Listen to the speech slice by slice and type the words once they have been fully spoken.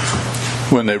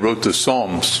When they wrote the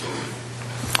Psalms,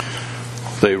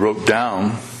 they wrote down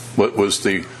what was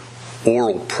the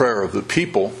oral prayer of the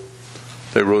people.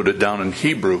 They wrote it down in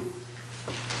Hebrew.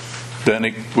 Then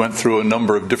it went through a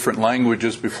number of different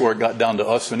languages before it got down to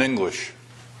us in English.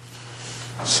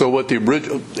 So what the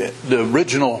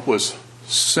original was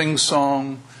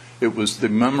sing-song. It was, they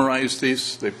memorized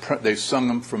these. They sung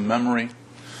them from memory.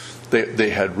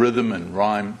 They had rhythm and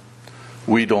rhyme.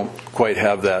 We don't quite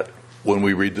have that when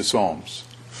we read the Psalms.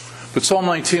 But Psalm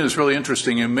 19 is really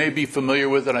interesting. You may be familiar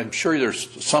with it. I'm sure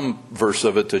there's some verse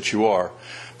of it that you are.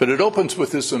 But it opens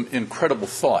with this incredible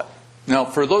thought. Now,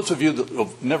 for those of you that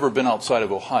have never been outside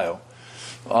of Ohio,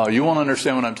 you won't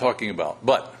understand what I'm talking about.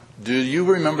 But do you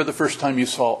remember the first time you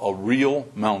saw a real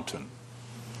mountain?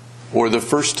 Or the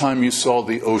first time you saw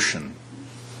the ocean?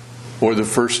 Or the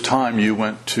first time you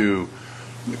went to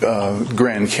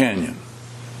Grand Canyon?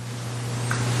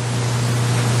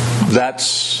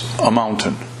 That's a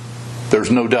mountain.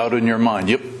 There's no doubt in your mind.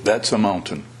 Yep, that's a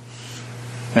mountain.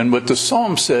 And what the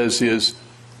Psalm says is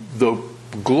the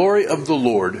glory of the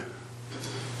Lord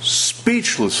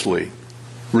speechlessly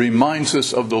reminds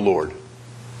us of the Lord.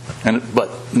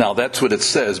 But now that's what it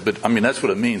says, but I mean that's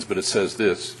what it means, but it says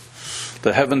this.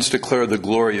 The heavens declare the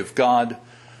glory of God,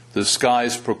 the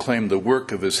skies proclaim the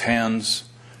work of his hands.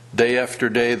 Day after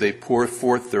day they pour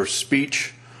forth their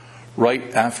speech,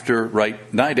 night after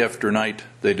night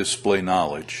they display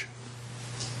knowledge.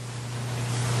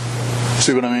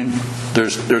 See what I mean?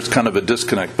 There's kind of a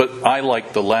disconnect. But I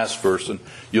like the last verse, and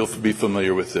you'll be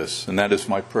familiar with this. And that is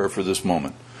my prayer for this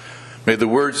moment. May the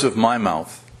words of my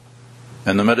mouth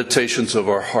and the meditations of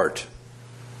our heart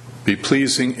be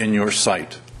pleasing in your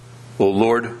sight, O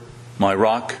Lord, my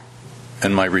rock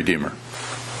and my redeemer.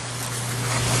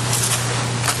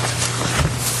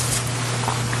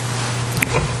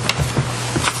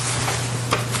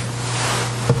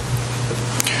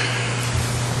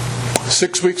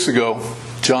 Six weeks ago,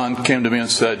 John came to me and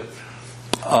said,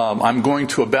 I'm going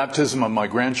to a baptism of my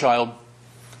grandchild,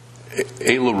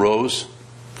 Ayla Rose,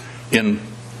 in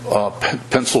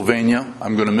Pennsylvania.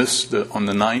 I'm going to miss on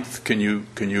the 9th. Can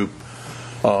you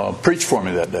preach for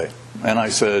me that day? And I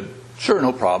said, sure,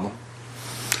 no problem.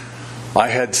 I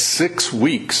had 6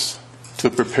 weeks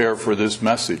to prepare for this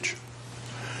message.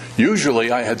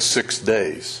 Usually I had 6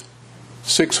 days.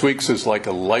 6 weeks is like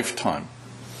a lifetime.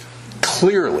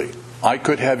 Clearly, I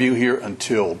could have you here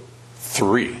until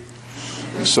 3.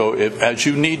 So as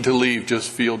you need to leave,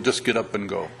 just get up and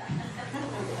go.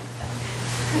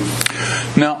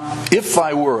 Now, if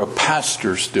I were a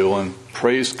pastor still, and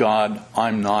praise God,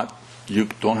 I'm not, you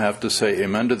don't have to say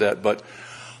amen to that, but,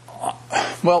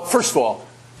 well, first of all,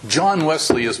 John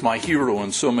Wesley is my hero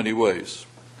in so many ways.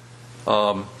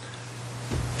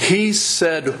 He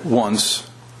said once,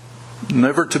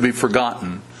 never to be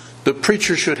forgotten, the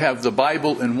preacher should have the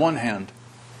Bible in one hand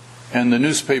and the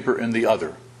newspaper in the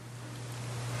other.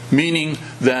 Meaning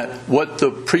that what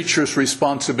the preacher's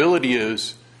responsibility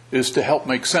is to help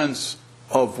make sense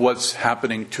of what's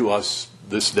happening to us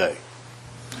this day.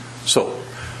 So,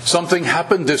 something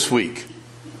happened this week.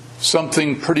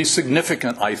 Something pretty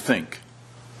significant, I think.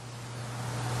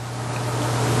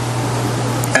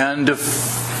 And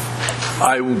if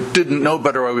I didn't know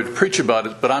better, I would preach about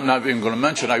it, but I'm not even going to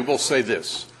mention it. I will say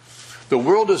this. The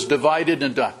world is divided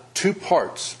into 2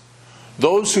 parts.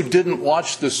 Those who didn't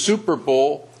watch the Super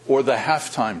Bowl or the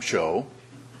halftime show,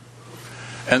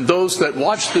 and those that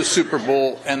watched the Super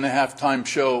Bowl and the halftime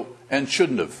show and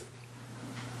shouldn't have.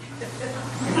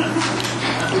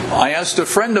 I asked a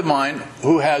friend of mine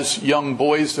who has young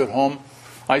boys at home,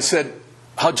 I said,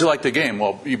 how'd you like the game?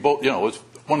 Well, it was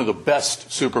one of the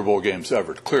best Super Bowl games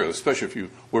ever, clearly, especially if you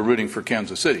were rooting for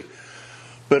Kansas City.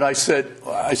 But I said,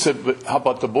 but how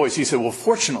about the boys? He said, well,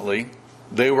 fortunately,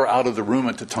 they were out of the room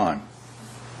at the time.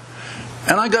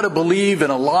 And I got to believe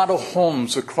in a lot of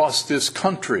homes across this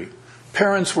country,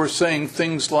 parents were saying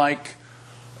things like,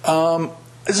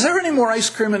 is there any more ice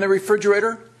cream in the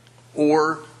refrigerator?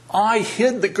 Or, I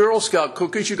hid the Girl Scout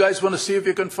cookies. You guys want to see if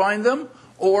you can find them?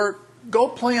 Or, go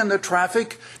play in the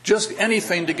traffic. Just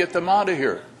anything to get them out of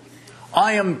here.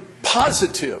 I am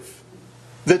positive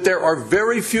that there are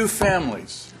very few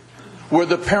families where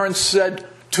the parents said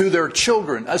to their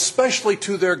children, especially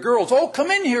to their girls, oh, come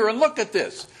in here and look at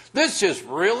this. This is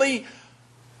really...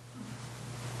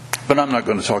 But I'm not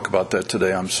going to talk about that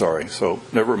today, I'm sorry, so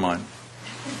never mind.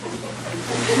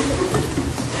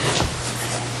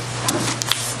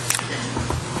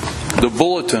 The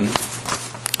bulletin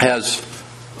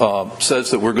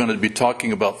says that we're going to be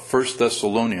talking about 1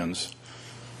 Thessalonians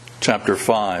chapter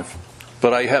 5.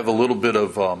 But I have a little bit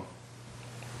of a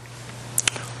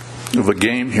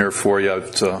game here for you.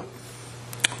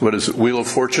 what is it, Wheel of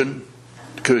Fortune?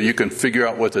 You can figure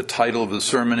out what the title of the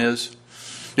sermon is.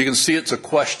 You can see it's a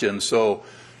question. So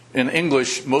in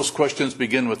English, most questions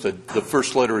begin with the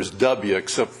first letter is W,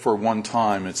 except for one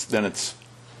time. It's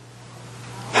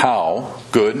how,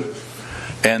 good.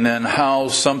 And then how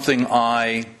something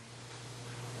I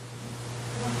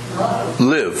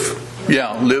live.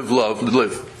 Yeah, live, love,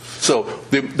 live. So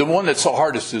the one that's the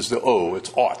hardest is the O.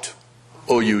 It's ought.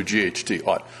 O-U-G-H-T,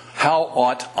 ought. How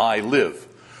ought I live?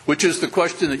 Which is the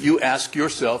question that you ask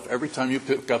yourself every time you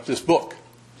pick up this book.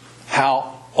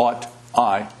 How ought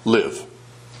I live?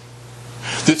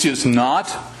 This is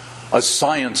not a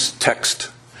science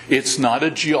text. It's not a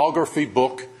geography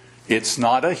book. It's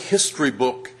not a history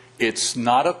book. It's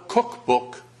not a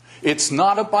cookbook. It's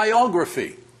not a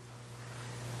biography.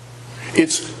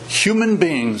 It's human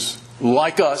beings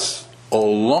like us a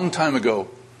long time ago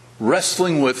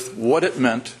wrestling with what it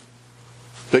meant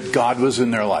that God was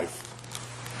in their life.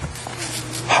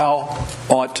 How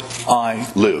ought I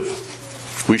live?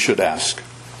 We should ask.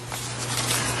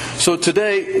 So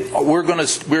today we're going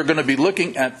to be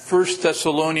looking at 1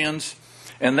 Thessalonians,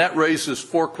 and that raises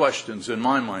 4 questions in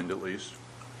my mind at least.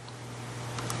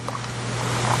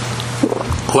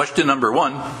 Question number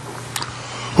 1,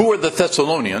 who are the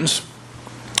Thessalonians?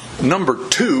 Number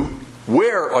 2,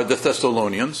 where are the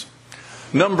Thessalonians?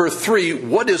 Number 3,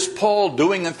 what is Paul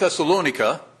doing in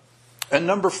Thessalonica? And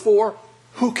number 4,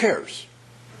 who cares?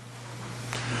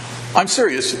 I'm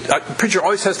serious. A preacher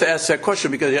always has to ask that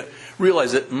question because you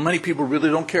realize that many people really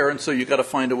don't care, and so you've got to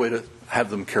find a way to have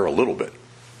them care a little bit.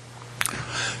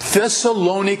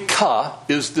 Thessalonica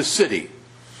is the city.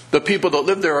 The people that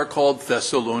live there are called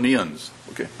Thessalonians.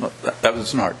 Okay, that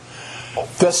wasn't hard.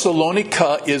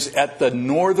 Thessalonica is at the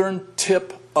northern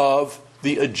tip of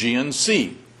the Aegean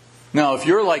Sea. Now, if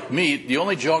you're like me, the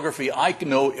only geography I can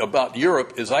know about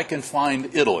Europe is I can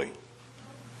find Italy,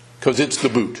 because it's the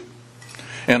boot.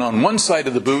 And on one side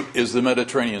of the boot is the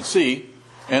Mediterranean Sea,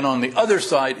 and on the other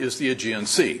side is the Aegean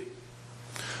Sea.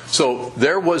 So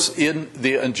there was in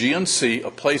the Aegean Sea a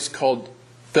place called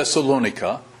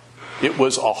Thessalonica. It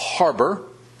was a harbor.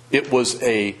 It was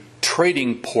a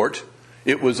trading port.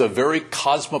 It was a very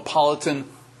cosmopolitan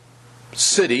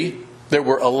city. There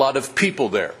were a lot of people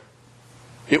there.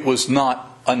 It was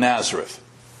not a Nazareth.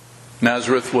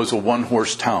 Nazareth was a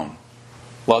one-horse town.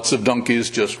 Lots of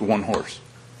donkeys, just one horse.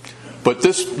 But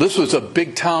this was a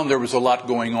big town. There was a lot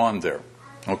going on there.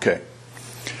 Okay.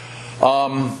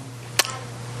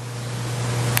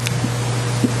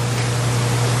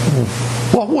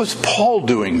 What was Paul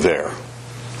doing there?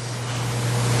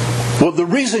 Well, the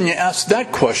reason you ask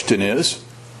that question is,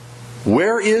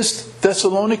 where is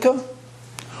Thessalonica?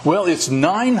 Well, it's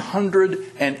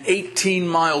 918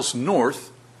 miles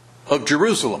north of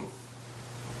Jerusalem.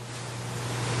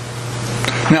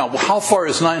 Now, how far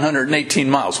is 918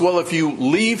 miles? Well, if you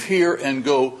leave here and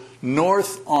go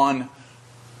north on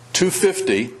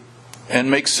 250 and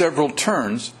make several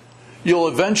turns, you'll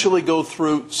eventually go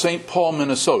through St. Paul,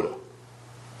 Minnesota.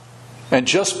 And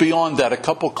just beyond that, a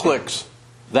couple clicks,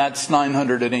 that's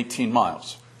 918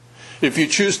 miles. If you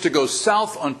choose to go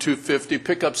south on 250,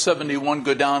 pick up 71,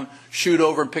 go down, shoot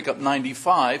over and pick up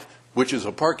 95, which is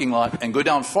a parking lot, and go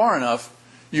down far enough,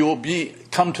 you will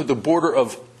come to the border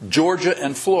of Georgia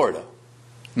and Florida,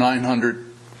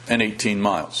 918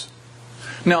 miles.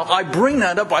 Now, I bring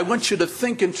that up. I want you to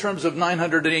think in terms of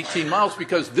 918 miles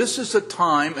because this is a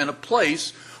time and a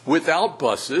place without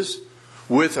buses,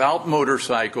 without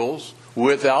motorcycles,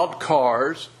 without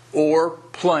cars or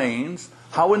planes.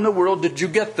 How in the world did you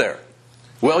get there?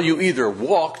 Well, you either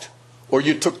walked or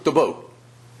you took the boat.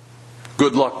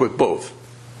 Good luck with both.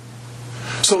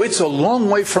 So it's a long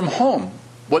way from home.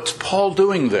 What's Paul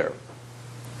doing there?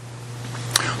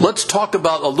 Let's talk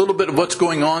about a little bit of what's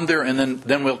going on there, and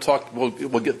then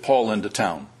we'll get Paul into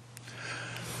town.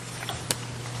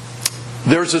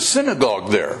 There's a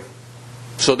synagogue there.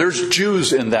 So there's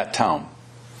Jews in that town.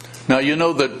 Now, you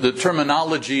know that the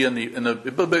terminology in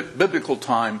the biblical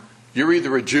time, you're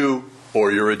either a Jew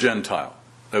or you're a Gentile.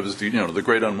 That was the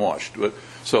great unwashed.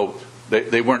 So they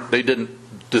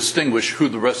didn't distinguish who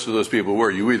the rest of those people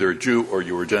were. You were either a Jew or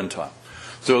you were Gentile.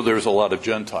 So there's a lot of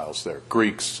Gentiles there,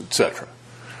 Greeks, etc.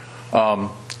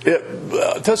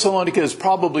 Thessalonica is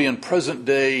probably in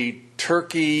present-day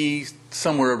Turkey,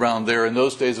 somewhere around there. In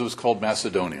those days, it was called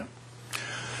Macedonia.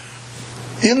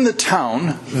 In the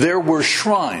town, there were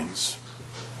shrines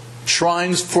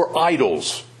for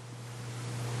idols.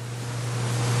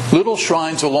 Little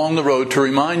shrines along the road to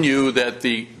remind you that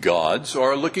the gods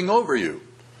are looking over you.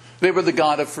 They were the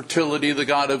god of fertility, the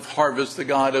god of harvest, the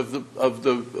god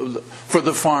for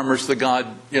the farmers, the god,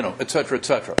 etc.,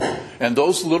 etc. And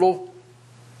those little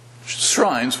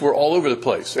shrines were all over the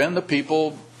place, and the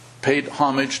people paid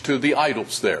homage to the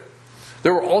idols there.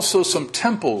 There were also some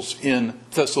temples in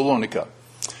Thessalonica.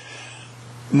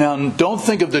 Now, don't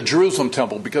think of the Jerusalem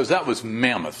temple, because that was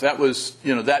mammoth. That was,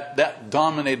 that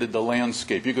dominated the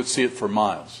landscape. You could see it for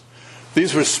miles.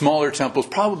 These were smaller temples,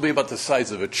 probably about the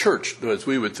size of a church, as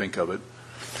we would think of it.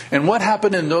 And what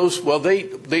happened in those? Well,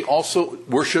 they also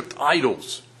worshipped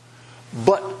idols.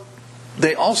 But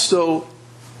they also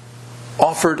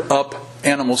offered up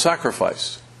animal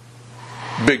sacrifice.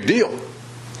 Big deal.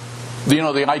 The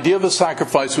idea of a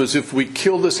sacrifice was, if we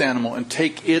kill this animal and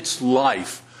take its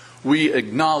life, we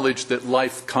acknowledge that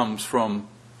life comes from,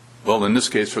 well, in this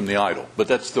case, from the idol. But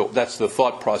that's the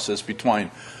thought process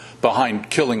behind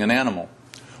killing an animal.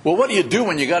 Well, what do you do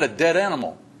when you got a dead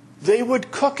animal? They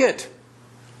would cook it,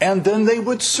 and then they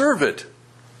would serve it.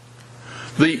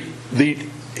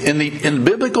 In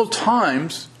biblical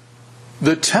times,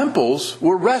 the temples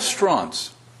were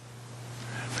restaurants.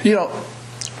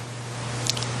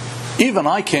 Even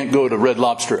I can't go to Red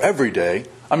Lobster every day.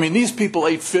 I mean, these people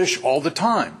ate fish all the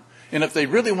time. And if they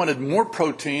really wanted more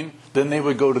protein, then they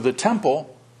would go to the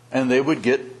temple and they would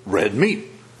get red meat.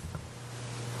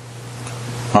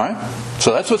 All right?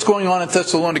 So that's what's going on in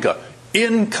Thessalonica.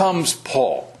 In comes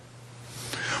Paul.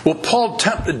 Well, Paul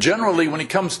generally, when he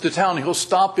comes to town, he'll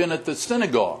stop in at the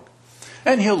synagogue.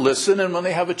 And he'll listen, and when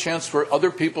they have a chance for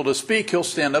other people to speak, he'll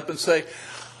stand up and say,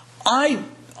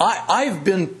 I've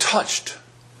been touched.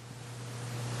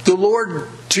 The Lord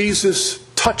Jesus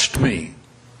touched me.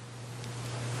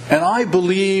 And I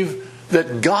believe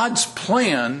that God's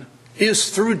plan is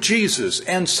through Jesus,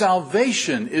 and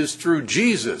salvation is through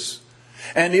Jesus.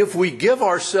 And if we give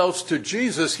ourselves to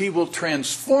Jesus, He will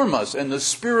transform us, and the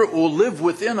Spirit will live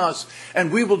within us,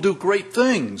 and we will do great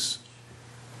things.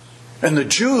 And the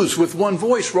Jews, with one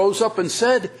voice, rose up and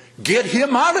said, "Get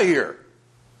him out of here."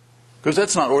 Because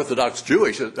that's not Orthodox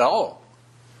Jewish at all.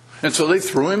 And so they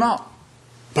threw him out.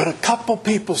 But a couple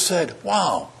people said,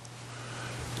 "Wow,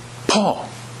 Paul,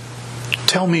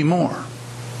 tell me more."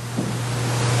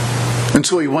 And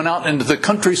so he went out into the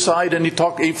countryside and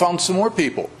he found some more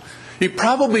people. He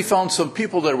probably found some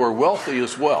people that were wealthy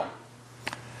as well.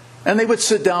 And they would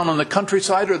sit down on the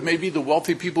countryside, or maybe the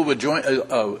wealthy people would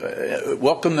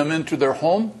welcome them into their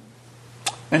home.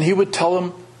 And he would tell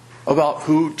them about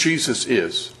who Jesus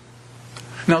is.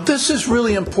 Now, this is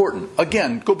really important.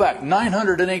 Again, go back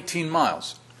 918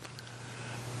 miles.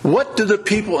 What do the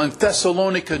people in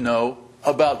Thessalonica know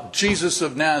about Jesus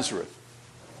of Nazareth?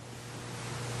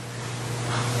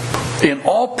 In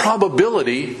all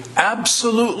probability,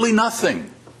 absolutely nothing.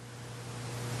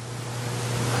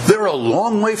 They're a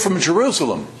long way from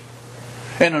Jerusalem.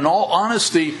 And in all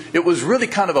honesty, it was really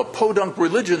kind of a podunk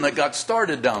religion that got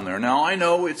started down there. Now, I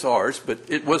know it's ours, but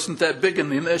it wasn't that big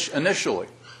initially.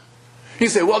 You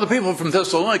say, well, the people from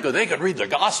Thessalonica, they could read the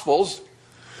Gospels.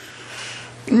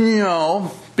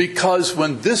 No, because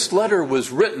when this letter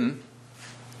was written,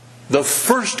 the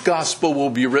first Gospel will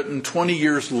be written 20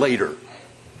 years later.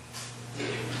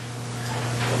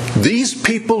 These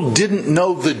people didn't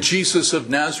know the Jesus of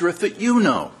Nazareth that you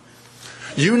know.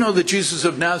 You know the Jesus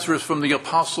of Nazareth from the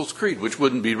Apostles' Creed, which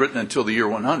wouldn't be written until the year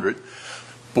 100.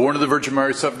 Born of the Virgin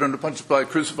Mary, suffered under Pontius Pilate,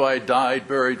 crucified, died,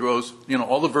 buried, rose.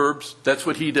 All the verbs. That's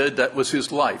what he did. That was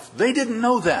his life. They didn't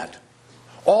know that.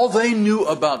 All they knew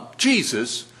about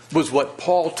Jesus was what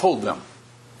Paul told them.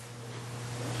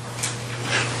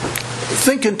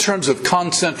 Think in terms of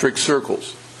concentric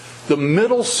circles. The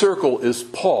middle circle is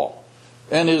Paul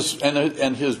and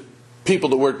his people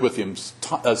that worked with him,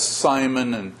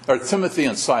 Simon or Timothy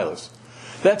and Silas.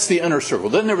 That's the inner circle.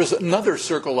 Then there was another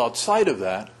circle outside of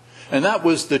that, and that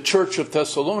was the church of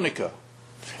Thessalonica.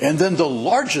 And then the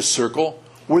largest circle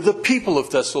were the people of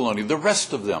Thessalonica, the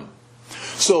rest of them.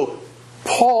 So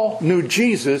Paul knew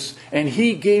Jesus, and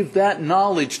he gave that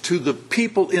knowledge to the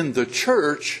people in the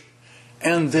church,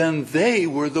 and then they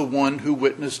were the one who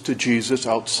witnessed to Jesus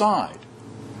outside.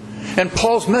 And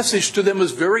Paul's message to them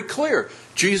was very clear.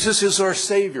 Jesus is our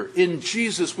Savior. In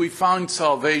Jesus we find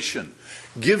salvation.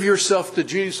 Give yourself to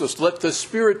Jesus. Let the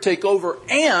Spirit take over.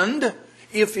 And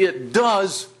if it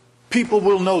does, people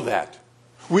will know that.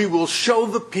 We will show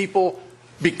the people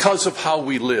because of how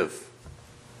we live.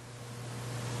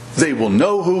 They will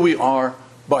know who we are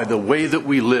by the way that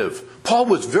we live. Paul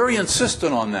was very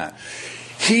insistent on that.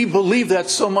 He believed that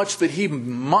so much that he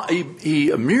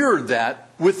mirrored that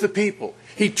with the people.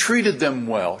 He treated them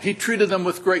well. He treated them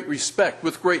with great respect,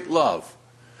 with great love.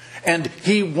 And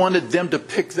he wanted them to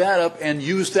pick that up and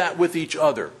use that with each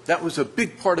other. That was a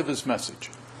big part of his message.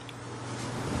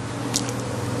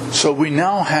 So we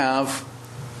now have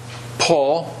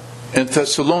Paul in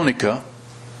Thessalonica,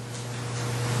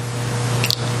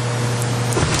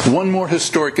 One more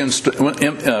historic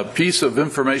piece of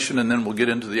information, and then we'll get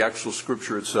into the actual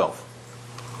scripture itself.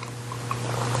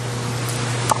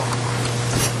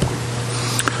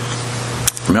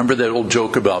 Remember that old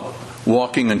joke about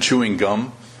walking and chewing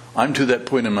gum? I'm to that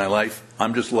point in my life,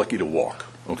 I'm just lucky to walk.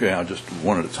 Okay, I'll just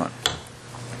one at a time.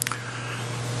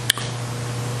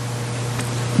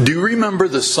 Do you remember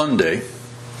the Sunday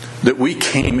that we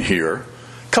came here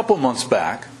a couple months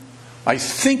back? I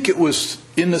think it was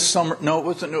in the summer. No, it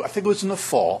wasn't. I think it was in the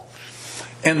fall.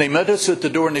 And they met us at the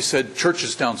door and they said, "Church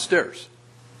is downstairs."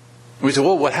 And we said,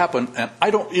 "Well, what happened?" And I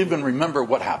don't even remember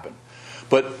what happened.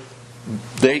 But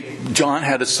John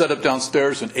had it set up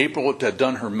downstairs, and April had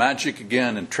done her magic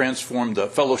again and transformed the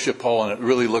fellowship hall, and it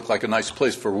really looked like a nice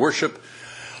place for worship.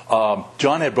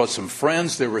 John had brought some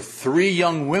friends. There were 3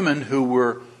 young women who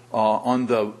were on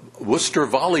the Worcester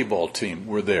volleyball team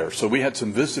were there. So we had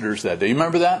some visitors that day. You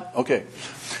remember that? Okay.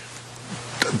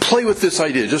 Play with this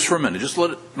idea just for a minute. Just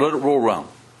let it roll around.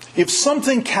 If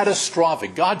something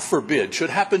catastrophic, God forbid,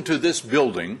 should happen to this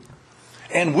building,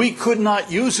 and we could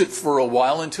not use it for a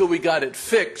while until we got it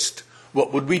fixed,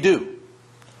 what would we do?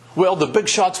 Well, the big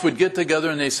shots would get together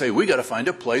and they say, we got to find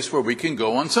a place where we can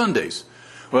go on Sundays.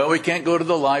 Well, we can't go to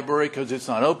the library because it's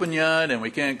not open yet, and we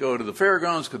can't go to the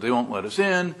fairgrounds because they won't let us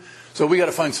in. So we got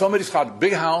to find somebody who's got a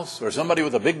big house or somebody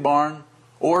with a big barn,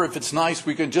 or if it's nice,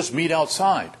 we could just meet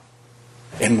outside.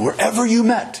 And wherever you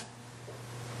met,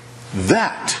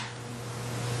 that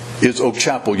is Oak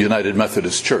Chapel United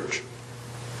Methodist Church.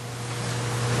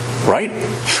 Right?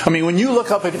 I mean, when you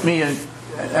look up at me, and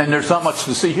there's not much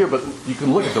to see here, but you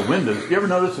can look at the windows. You ever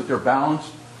notice that they're balanced?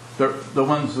 They're the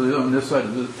ones on this side.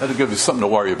 That'll give you something to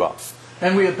worry about.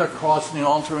 And we had the cross and the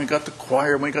altar, and we got the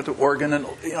choir, and we got the organ,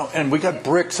 and we got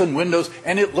bricks and windows,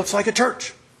 and it looks like a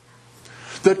church.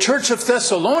 The church of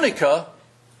Thessalonica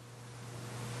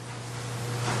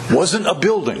wasn't a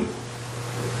building.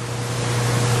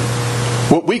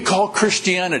 What we call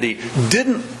Christianity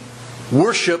didn't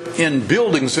worship in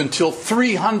buildings until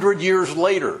 300 years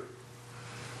later.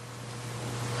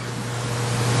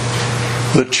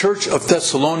 The church of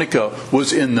Thessalonica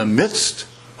was in the midst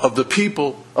of the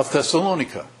people of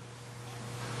Thessalonica.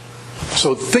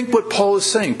 So think what Paul is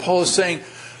saying. Paul is saying,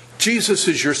 Jesus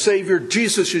is your Savior,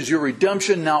 Jesus is your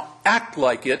redemption, now act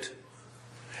like it,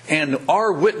 and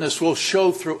our witness will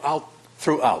show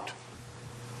throughout.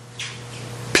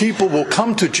 People will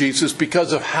come to Jesus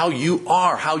because of how you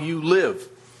are, how you live.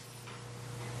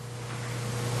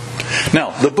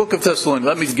 Now, the book of Thessalonians,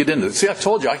 let me get into it. See, I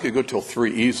told you I could go till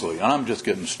 3 easily, and I'm just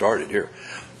getting started here.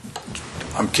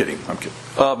 I'm kidding.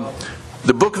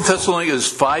 The book of Thessalonians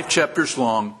is 5 chapters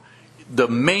long. The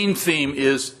main theme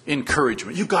is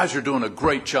encouragement. You guys are doing a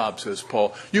great job, says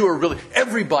Paul. You are really,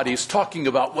 everybody's talking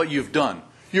about what you've done.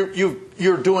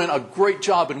 You're doing a great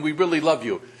job, and we really love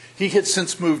you. He had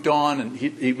since moved on, and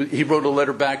he wrote a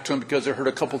letter back to him because I heard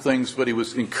a couple things, but he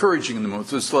was encouraging them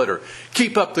with this letter.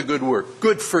 Keep up the good work.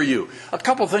 Good for you. A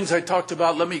couple things I talked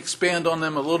about. Let me expand on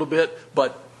them a little bit,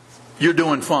 but you're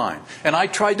doing fine. And I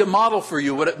tried to model for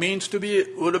you what it means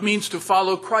to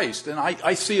follow Christ. And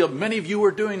I see many of you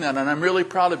are doing that, and I'm really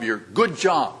proud of you. Good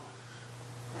job.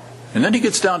 And then he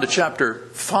gets down to chapter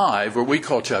 5, or we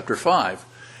call chapter 5,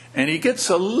 and he gets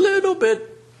a little bit,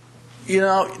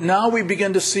 now we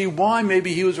begin to see why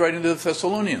maybe he was writing to the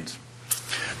Thessalonians.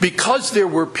 Because there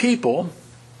were people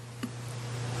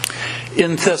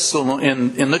in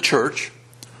the church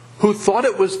who thought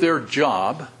it was their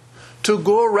job to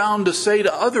go around to say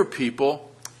to other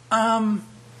people, I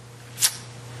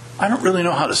don't really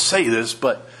know how to say this,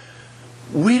 but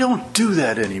we don't do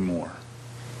that anymore.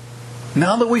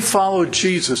 Now that we follow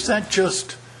Jesus, that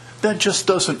just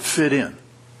doesn't fit in.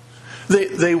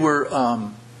 They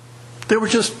were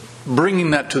just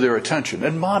bringing that to their attention,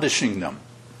 admonishing them.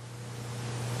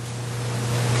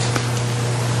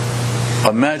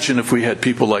 Imagine if we had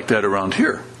people like that around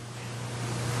here.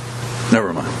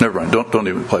 Never mind. Don't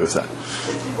even play with that.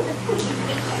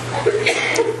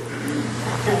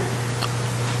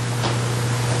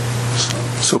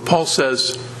 So Paul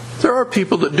says, there are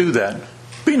people that do that.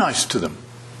 Be nice to them.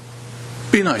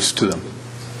 Be nice to them.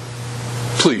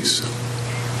 Please.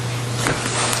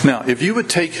 Now, if you would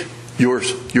take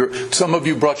some of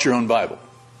you brought your own Bible.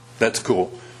 That's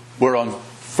cool. We're on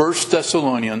 1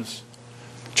 Thessalonians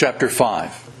chapter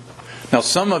 5. Now,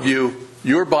 some of you,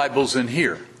 your Bible's in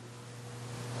here.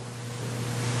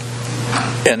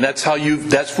 And that's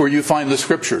where you find the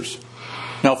scriptures.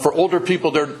 Now, for older people,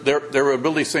 they're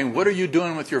really saying, what are you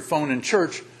doing with your phone in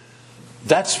church?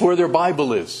 That's where their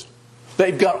Bible is.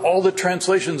 They've got all the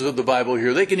translations of the Bible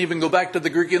here. They can even go back to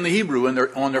the Greek and the Hebrew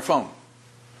on their phone.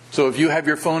 So if you have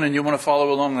your phone and you want to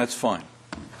follow along, that's fine.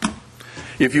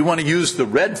 If you want to use the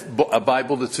red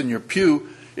Bible that's in your pew,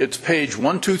 it's page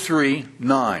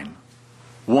 1239.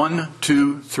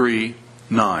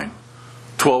 1239.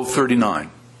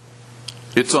 1239.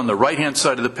 It's on the right-hand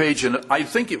side of the page, and I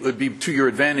think it would be to your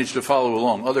advantage to follow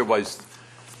along. Otherwise,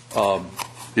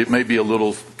 it may be a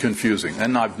little confusing.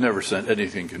 And I've never sent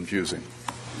anything confusing.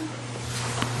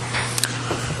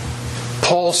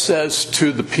 Paul says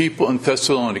to the people in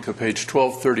Thessalonica, page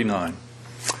 1239,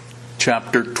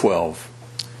 chapter 12,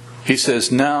 he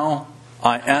says, "Now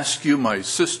I ask you, my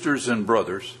sisters and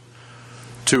brothers,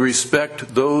 to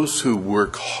respect those who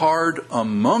work hard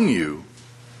among you,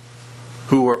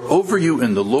 who are over you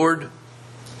in the Lord,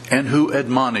 and who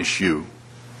admonish you."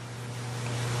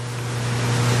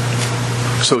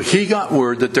 So he got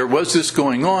word that there was this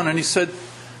going on, and he said,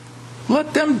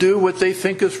 let them do what they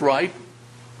think is right.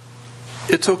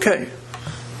 It's okay.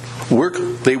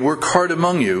 They work hard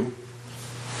among you.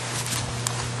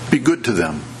 Be good to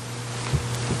them.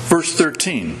 Verse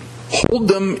 13, hold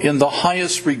them in the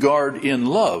highest regard in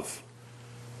love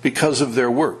because of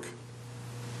their work.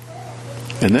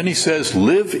 And then he says,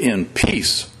 live in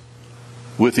peace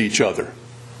with each other.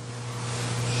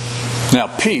 Now,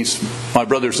 peace, my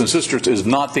brothers and sisters, is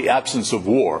not the absence of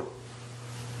war.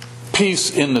 Peace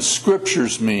in the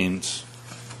Scriptures means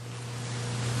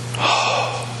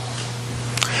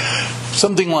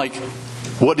something like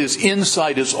what is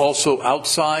inside is also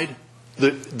outside.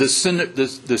 The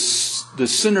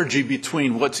synergy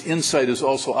between what's inside is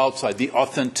also outside. The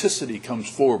authenticity comes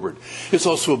forward. It's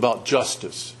also about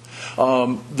justice.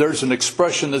 There's an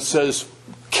expression that says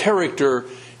character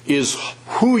is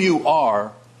who you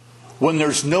are when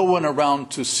there's no one around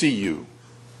to see you.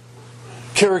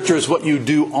 Character is what you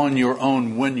do on your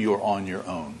own when you're on your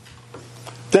own.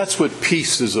 That's what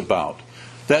peace is about.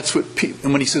 That's what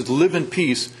and when he says live in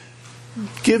peace,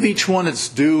 give each one its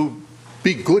due,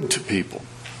 be good to people.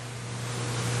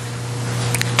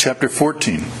 Chapter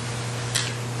 14.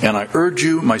 And I urge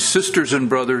you, my sisters and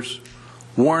brothers,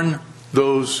 warn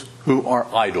those who are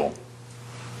idle.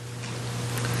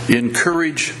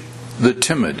 Encourage the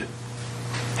timid.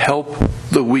 Help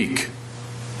the weak.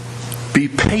 Be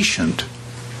patient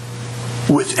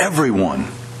with everyone.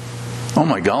 Oh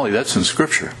my golly, that's in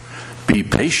Scripture. Be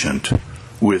patient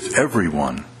with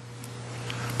everyone.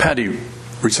 Patty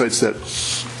recites that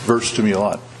verse to me a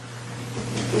lot.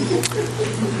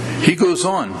 He goes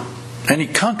on, and he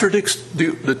contradicts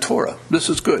the Torah. This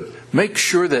is good. Make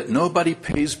sure that nobody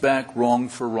pays back wrong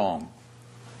for wrong.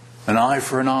 An eye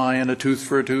for an eye and a tooth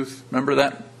for a tooth. Remember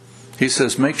that? He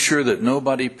says, make sure that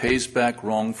nobody pays back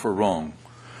wrong for wrong.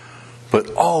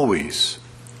 But always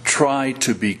try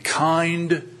to be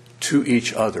kind to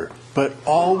each other. But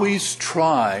always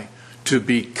try to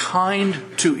be kind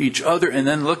to each other. And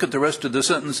then look at the rest of the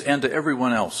sentence, and to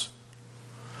everyone else.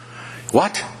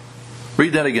 What?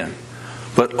 Read that again.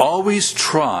 But always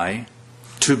try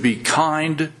to be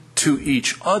kind to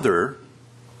each other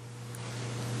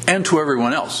and to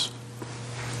everyone else.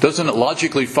 Doesn't it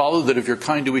logically follow that if you're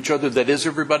kind to each other, that is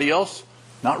everybody else?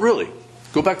 Not really.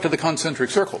 Go back to the concentric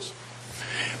circles.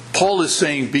 Paul is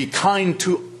saying be kind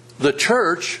to the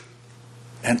church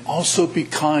and also be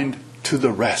kind to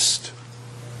the rest.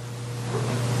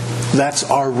 That's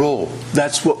our role.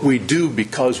 That's what we do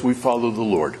because we follow the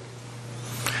Lord.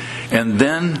 And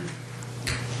then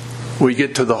we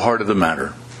get to the heart of the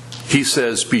matter. He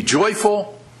says, be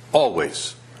joyful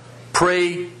always.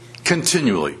 Pray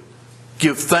continually.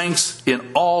 Give thanks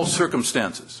in all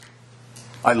circumstances.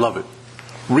 I love it.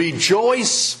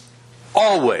 Rejoice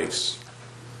always.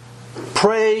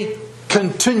 Pray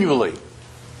continually.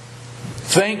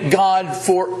 Thank God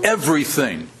for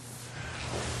everything.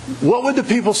 What would the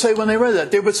people say when they read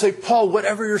that? They would say, Paul,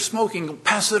 whatever you're smoking,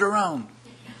 pass it around.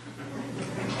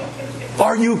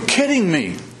 Are you kidding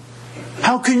me?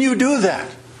 How can you do that?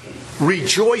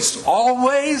 Rejoice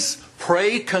always?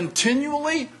 Pray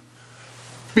continually?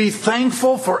 Be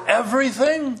thankful for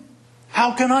everything?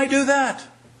 How can I do that?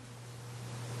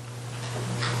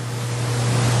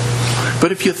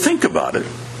 But if you think about it,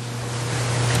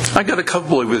 I got a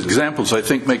couple of examples I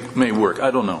think may work.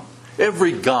 I don't know.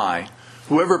 Every guy,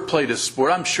 whoever played a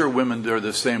sport, I'm sure women are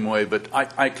the same way, but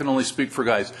I can only speak for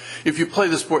guys. If you play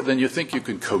the sport, then you think you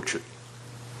can coach it.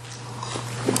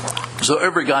 So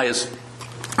every guy is,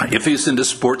 if he's into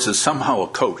sports, is somehow a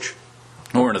coach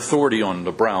or an authority on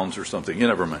the Browns or something. You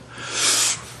never mind.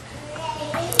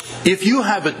 If you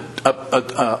have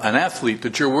an athlete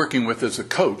that you're working with as a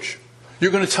coach,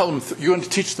 you're going to tell them, you're going to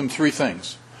teach them three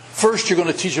things. First, you're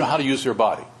going to teach them how to use their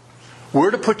body,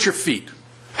 where to put your feet,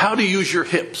 how to use your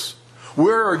hips,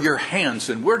 where are your hands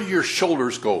and where do your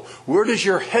shoulders go, where does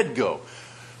your head go.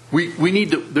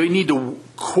 They need to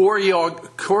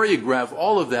choreograph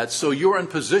all of that so you're in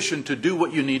position to do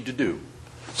what you need to do.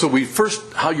 So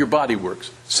first, how your body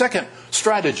works. Second,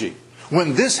 strategy.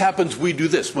 When this happens, we do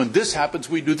this. When this happens,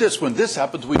 we do this. When this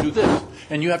happens, we do this.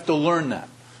 And you have to learn that.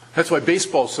 That's why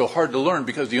baseball is so hard to learn,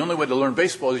 because the only way to learn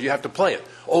baseball is you have to play it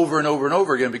over and over and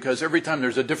over again, because every time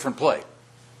there's a different play.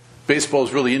 Baseball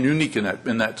is really unique in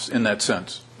that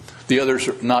sense. The others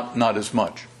are not as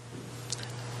much.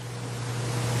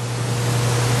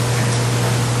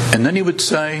 And then he would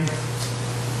say,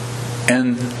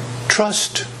 and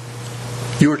trust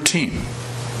your team.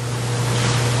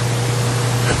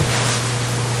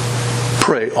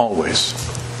 Pray always.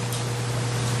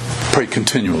 Pray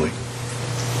continually.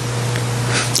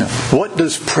 Now, what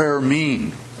does prayer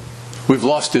mean? We've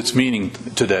lost its meaning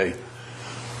today.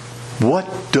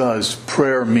 What does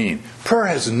prayer mean? Prayer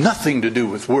has nothing to do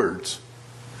with words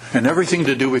and everything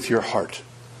to do with your heart.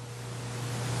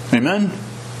 Amen?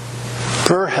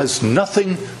 Prayer has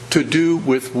nothing to do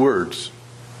with words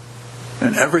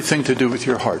and everything to do with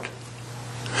your heart.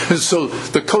 And so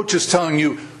the coach is telling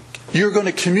you, you're going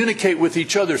to communicate with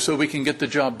each other so we can get the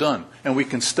job done and we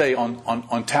can stay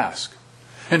on task.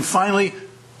 And finally,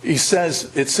 it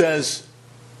says,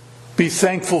 be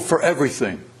thankful for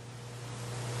everything.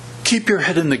 Keep your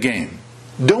head in the game.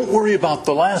 Don't worry about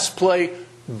the last play.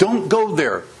 Don't go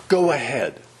there. Go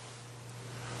ahead.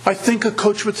 I think a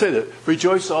coach would say that.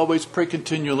 Rejoice always, pray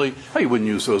continually. I wouldn't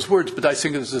use those words, but I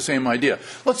think it's the same idea.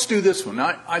 Let's do this one.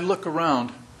 I look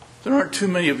around. There aren't too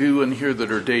many of you in here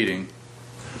that are dating.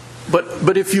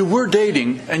 But if you were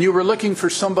dating and you were looking for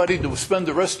somebody to spend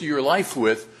the rest of your life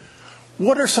with,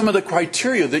 what are some of the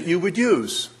criteria that you would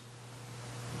use?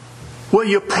 Well,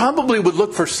 you probably would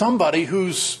look for somebody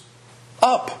who's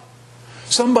up.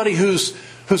 Somebody who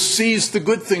sees the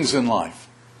good things in life.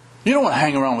 You don't want to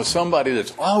hang around with somebody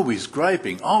that's always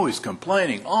griping, always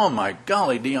complaining. Oh my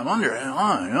golly, I'm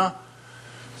under.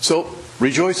 So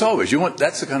rejoice always.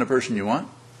 That's the kind of person you want.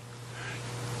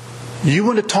 You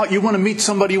want to talk. You want to meet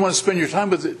somebody. You want to spend your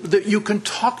time with. That you can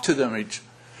talk to them.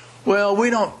 Well, we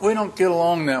don't get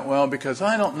along that well because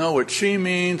I don't know what she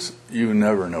means. You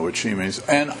never know what she means,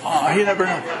 and you never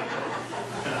know.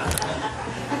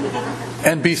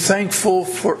 And be thankful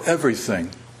for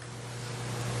everything.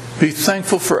 Be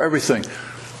thankful for everything.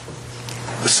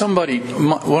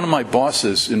 One of my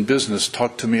bosses in business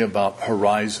talked to me about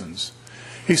horizons.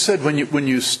 He said when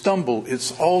you stumble,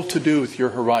 it's all to do with your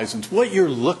horizons, what you're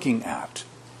looking at.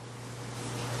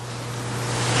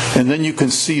 And then you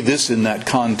can see this in that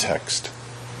context.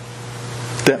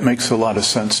 That makes a lot of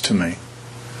sense to me.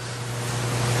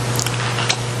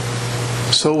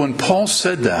 So when Paul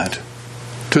said that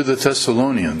to the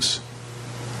Thessalonians,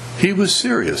 he was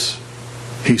serious.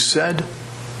 He said,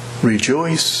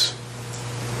 rejoice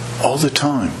all the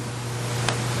time.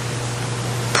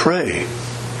 Pray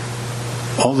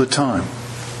all the time.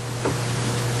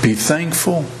 Be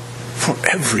thankful for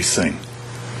everything.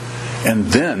 And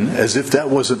then, as if that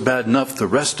wasn't bad enough, the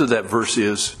rest of that verse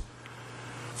is,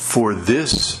 for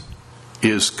this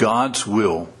is God's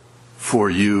will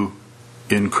for you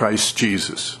in Christ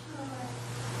Jesus.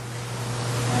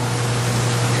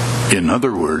 In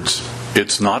other words,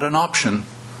 it's not an option.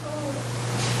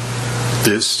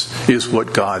 This is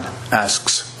what God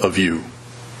asks of you.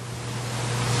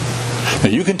 Now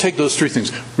you can take those three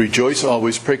things. Rejoice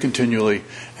always, pray continually,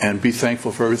 and be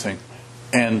thankful for everything.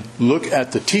 And look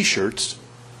at the t-shirts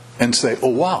and say, oh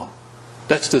wow,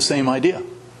 that's the same idea.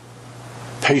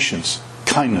 Patience,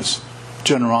 kindness,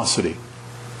 generosity,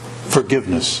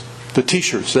 forgiveness. The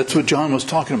t-shirts, that's what John was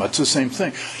talking about. It's the same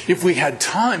thing. If we had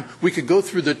time, we could go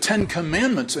through the 10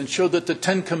 Commandments and show that the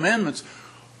 10 Commandments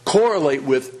correlate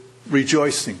with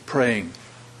rejoicing, praying,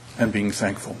 and being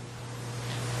thankful.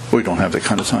 We don't have that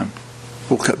kind of time.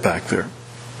 We'll cut back there.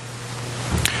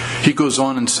 He goes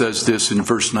on and says this in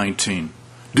verse 19.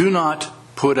 Do not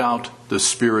put out the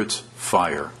Spirit's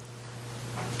fire.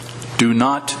 Do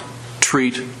not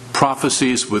treat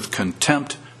prophecies with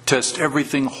contempt. Test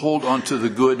everything. Hold on to the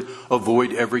good.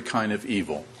 Avoid every kind of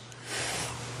evil.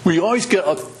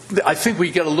 I think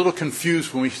we get a little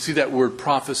confused when we see that word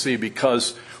prophecy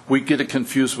because we get it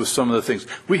confused with some of the things.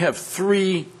 We have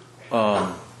three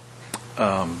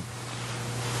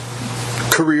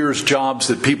careers, jobs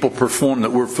that people perform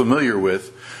that we're familiar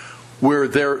with, where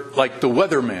they're like the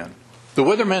weatherman. The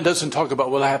weatherman doesn't talk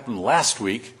about what happened last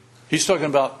week. He's talking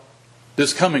about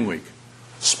this coming week.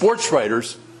 Sports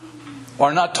writers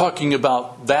are not talking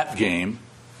about that game.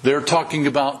 They're talking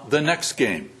about the next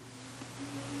game.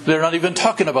 They're not even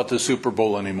talking about the Super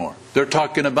Bowl anymore. They're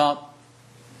talking about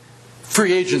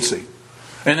free agency.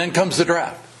 And then comes the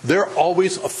draft. They're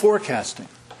always forecasting.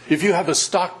 If you have a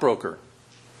stockbroker,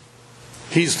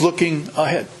 he's looking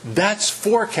ahead. That's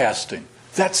forecasting.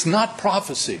 That's not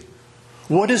prophecy.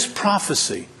 What is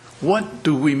prophecy? What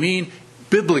do we mean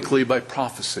biblically by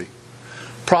prophecy?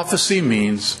 Prophecy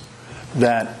means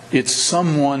that it's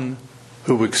someone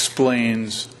who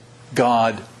explains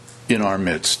God in our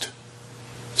midst.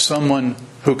 Someone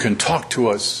who can talk to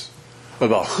us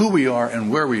about who we are and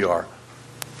where we are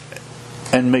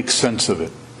and make sense of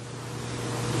it.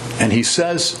 And he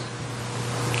says,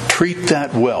 treat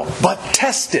that well, but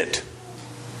test it.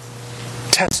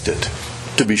 Test it,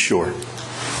 to be sure.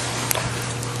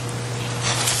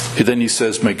 Then he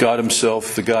says, may God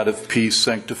himself, the God of peace,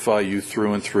 sanctify you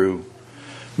through and through.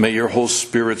 May your whole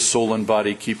spirit, soul, and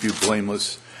body keep you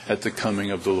blameless at the coming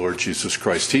of the Lord Jesus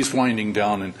Christ. He's winding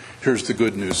down, and here's the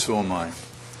good news, so am I.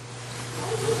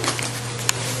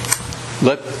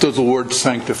 Let the Lord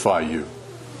sanctify you.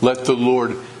 Let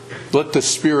the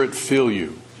Spirit fill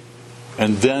you.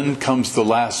 And then comes the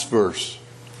last verse,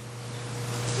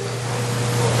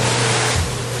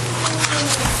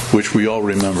 which we all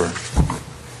remember.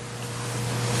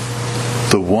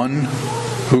 The one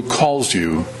who calls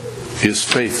you is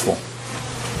faithful.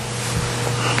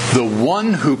 The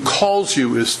one who calls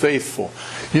you is faithful.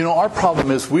 You know, our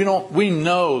problem is we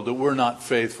know that we're not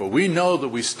faithful. We know that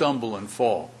we stumble and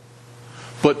fall.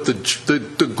 But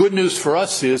the good news for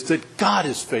us is that God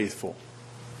is faithful.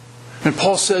 And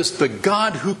Paul says, the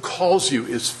God who calls you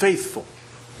is faithful.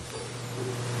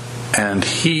 And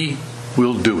he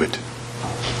will do it.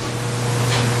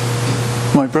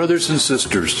 My brothers and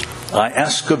sisters, I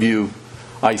ask of you,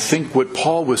 I think what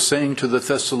Paul was saying to the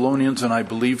Thessalonians, and I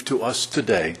believe to us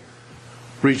today,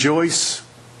 rejoice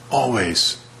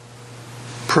always.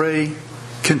 Pray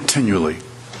continually.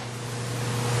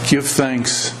 Give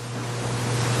thanks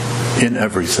in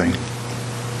everything.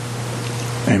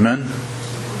 Amen.